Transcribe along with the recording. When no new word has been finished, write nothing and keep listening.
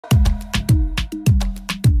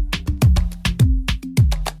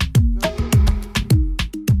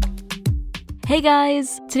Hey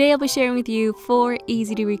guys! Today I'll be sharing with you 4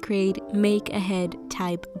 easy to recreate make-ahead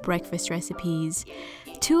type breakfast recipes,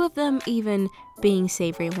 2 of them even being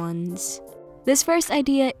savory ones. This first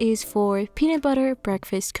idea is for peanut butter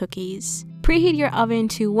breakfast cookies. Preheat your oven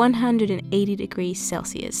to 180 degrees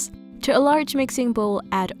Celsius. To a large mixing bowl,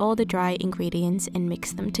 add all the dry ingredients and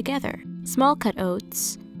mix them together. Small cut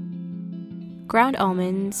oats, ground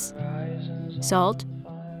almonds, salt,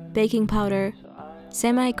 baking powder,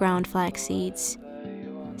 semi-ground flax seeds,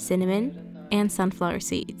 cinnamon, and sunflower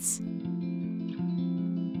seeds.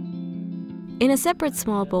 In a separate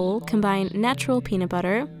small bowl, combine natural peanut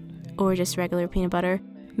butter, or just regular peanut butter,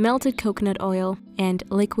 melted coconut oil, and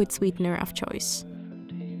liquid sweetener of choice.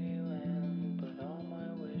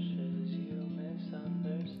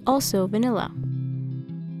 Also vanilla.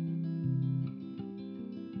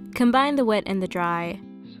 Combine the wet and the dry.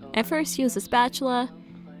 I first use a spatula,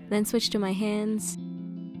 then switch to my hands.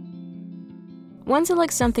 Once it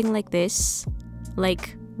looks something like this,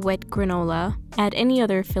 like wet granola, add any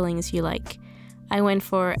other fillings you like. I went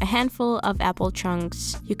for a handful of apple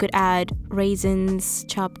chunks. You could add raisins,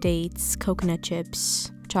 chopped dates, coconut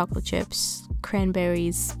chips, chocolate chips,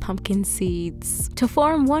 cranberries, pumpkin seeds. To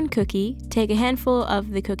form one cookie, take a handful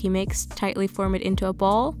of the cookie mix, tightly form it into a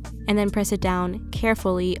ball, and then press it down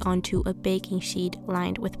carefully onto a baking sheet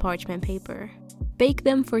lined with parchment paper. Bake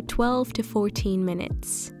them for 12 to 14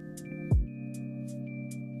 minutes.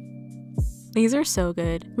 These are so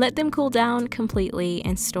good. Let them cool down completely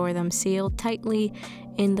and store them sealed tightly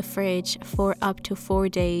in the fridge for up to 4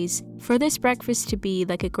 days. For this breakfast to be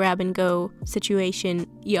like a grab-and-go situation,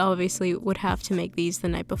 you obviously would have to make these the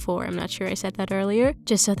night before. I'm not sure I said that earlier,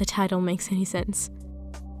 just so the title makes any sense.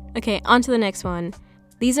 Okay, on to the next one.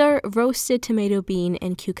 These are roasted tomato bean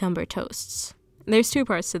and cucumber toasts. There's 2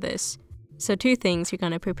 parts to this. So 2 things you're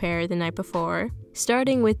gonna prepare the night before,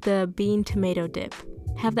 starting with the bean tomato dip.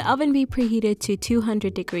 Have the oven be preheated to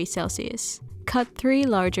 200 degrees Celsius. Cut 3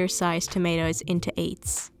 larger sized tomatoes into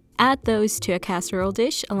 8s. Add those to a casserole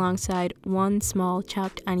dish alongside 1 small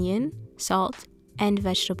chopped onion, salt, and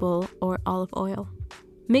vegetable or olive oil.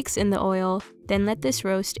 Mix in the oil, then let this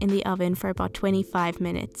roast in the oven for about 25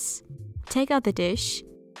 minutes. Take out the dish,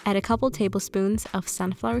 add a couple tablespoons of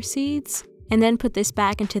sunflower seeds, and then put this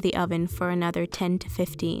back into the oven for another 10 to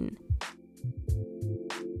 15.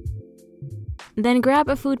 Then grab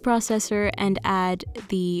a food processor and add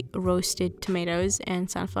the roasted tomatoes and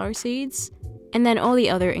sunflower seeds, and then all the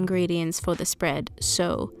other ingredients for the spread.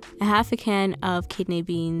 So, a half a can of kidney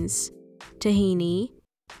beans, tahini,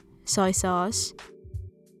 soy sauce,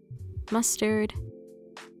 mustard,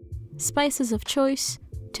 spices of choice,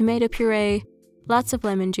 tomato puree, lots of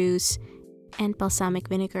lemon juice, and balsamic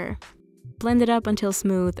vinegar. Blend it up until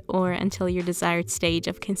smooth or until your desired stage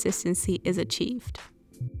of consistency is achieved.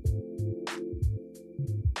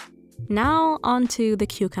 Now onto the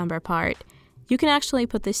cucumber part. You can actually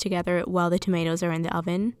put this together while the tomatoes are in the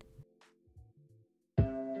oven.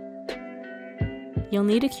 You'll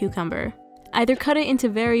need a cucumber. Either cut it into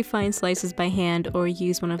very fine slices by hand or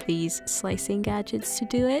use one of these slicing gadgets to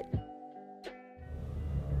do it.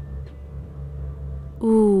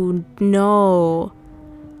 Ooh, no.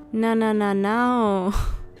 No.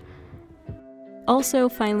 Also,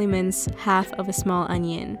 finely mince half of a small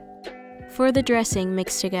onion. For the dressing,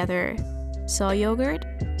 mix together soy yogurt,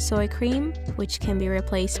 soy cream, which can be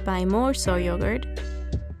replaced by more soy yogurt,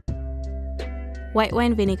 white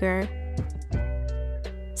wine vinegar,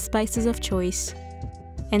 spices of choice,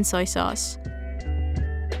 and soy sauce.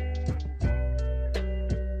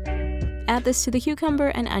 Add this to the cucumber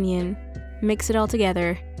and onion. Mix it all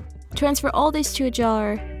together. Transfer all this to a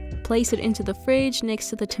jar. Place it into the fridge next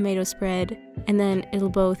to the tomato spread, and then it'll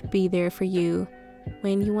both be there for you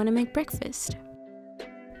when you want to make breakfast.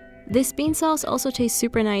 This bean sauce also tastes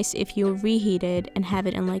super nice if you reheat it and have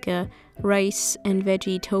it in like a rice and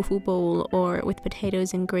veggie tofu bowl or with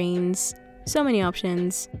potatoes and greens. So many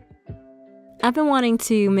options. I've been wanting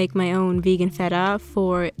to make my own vegan feta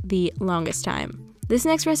for the longest time. This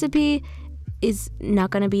next recipe is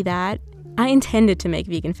not gonna be that. I intended to make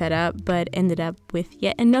vegan feta, but ended up with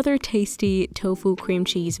yet another tasty tofu cream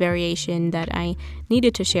cheese variation that I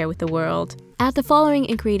needed to share with the world. Add the following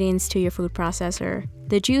ingredients to your food processor.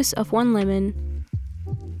 The juice of 1 lemon,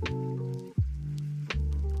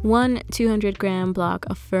 1 200-gram block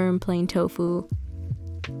of firm plain tofu,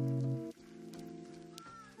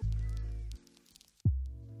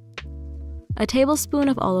 a tablespoon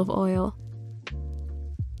of olive oil.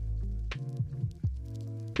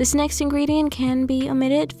 This next ingredient can be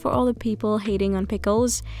omitted for all the people hating on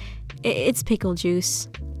pickles. It's pickle juice.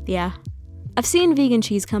 Yeah, I've seen vegan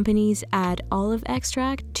cheese companies add olive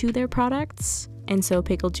extract to their products, and so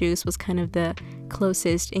pickle juice was kind of the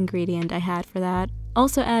closest ingredient I had for that.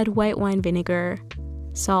 Also add white wine vinegar,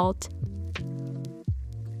 salt,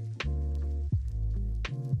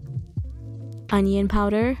 onion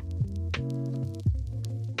powder,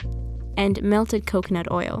 and melted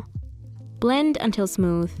coconut oil. Blend until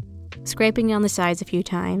smooth, scraping on the sides a few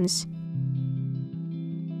times.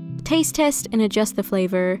 Taste test and adjust the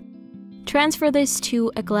flavor. Transfer this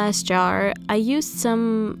to a glass jar. I used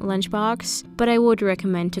some lunchbox, but I would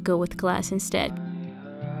recommend to go with glass instead.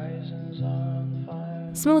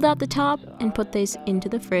 Smooth out the top and put this into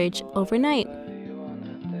the fridge overnight.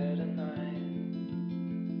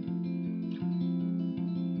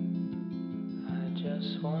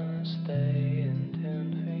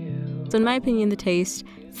 So in my opinion, the taste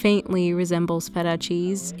faintly resembles feta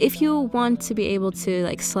cheese. If you want to be able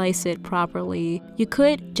to slice it properly, you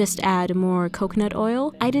could just add more coconut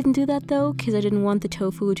oil. I didn't do that though, because I didn't want the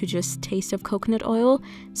tofu to just taste of coconut oil.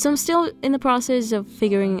 So I'm still in the process of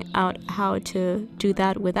figuring out how to do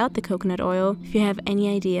that without the coconut oil. If you have any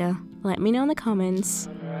idea, let me know in the comments.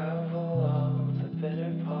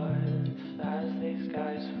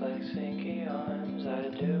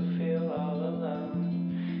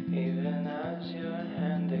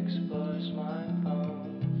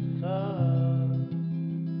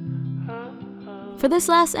 For this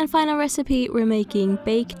last and final recipe, we're making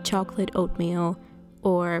baked chocolate oatmeal,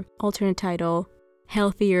 or alternate title,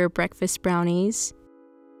 healthier breakfast brownies.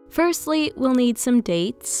 Firstly, we'll need some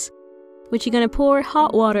dates, which you're gonna pour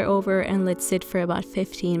hot water over and let sit for about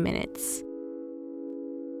 15 minutes.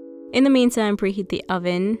 In the meantime, preheat the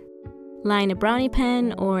oven. Line a brownie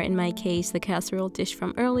pan, or in my case, the casserole dish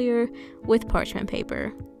from earlier, with parchment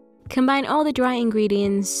paper. Combine all the dry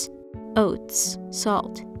ingredients, oats,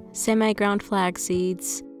 salt, semi-ground flax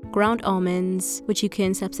seeds, ground almonds, which you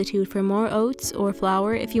can substitute for more oats or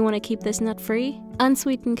flour if you want to keep this nut-free,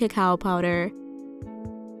 unsweetened cacao powder,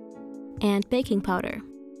 and baking powder.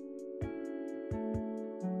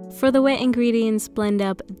 For the wet ingredients, blend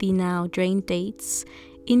up the now drained dates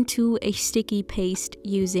into a sticky paste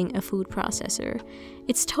using a food processor.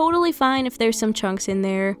 It's totally fine if there's some chunks in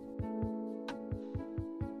there.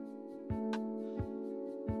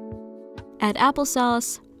 Add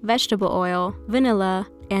applesauce, vegetable oil, vanilla,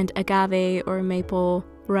 and agave or maple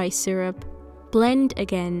rice syrup. Blend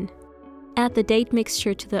again. Add the date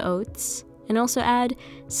mixture to the oats, and also add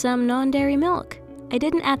some non-dairy milk. I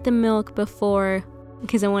didn't add the milk before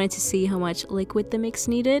because I wanted to see how much liquid the mix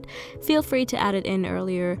needed. Feel free to add it in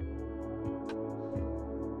earlier.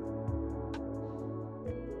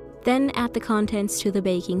 Then add the contents to the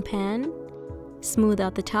baking pan. Smooth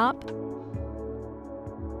out the top.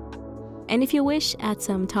 And if you wish, add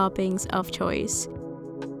some toppings of choice.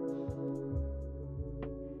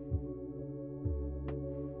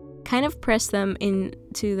 Kind of press them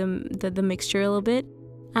into the mixture a little bit,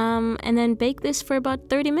 and then bake this for about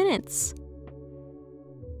 30 minutes.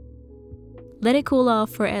 Let it cool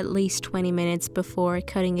off for at least 20 minutes before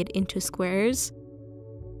cutting it into squares.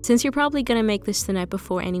 Since you're probably gonna make this the night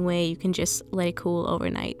before anyway, you can just let it cool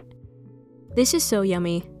overnight. This is so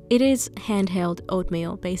yummy. It is handheld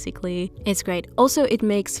oatmeal, basically. It's great. Also, it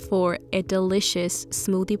makes for a delicious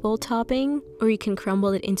smoothie bowl topping, or you can crumble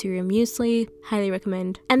it into your muesli. Highly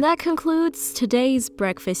recommend. And that concludes today's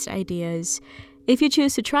breakfast ideas. If you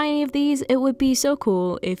choose to try any of these, it would be so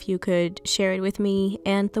cool if you could share it with me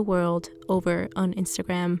and the world over on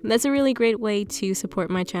Instagram. That's a really great way to support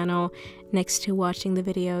my channel next to watching the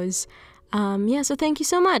videos. So thank you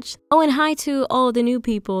so much. Oh, and hi to all the new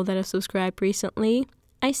people that have subscribed recently.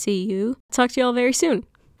 I see you. Talk to y'all very soon.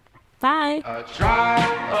 Bye.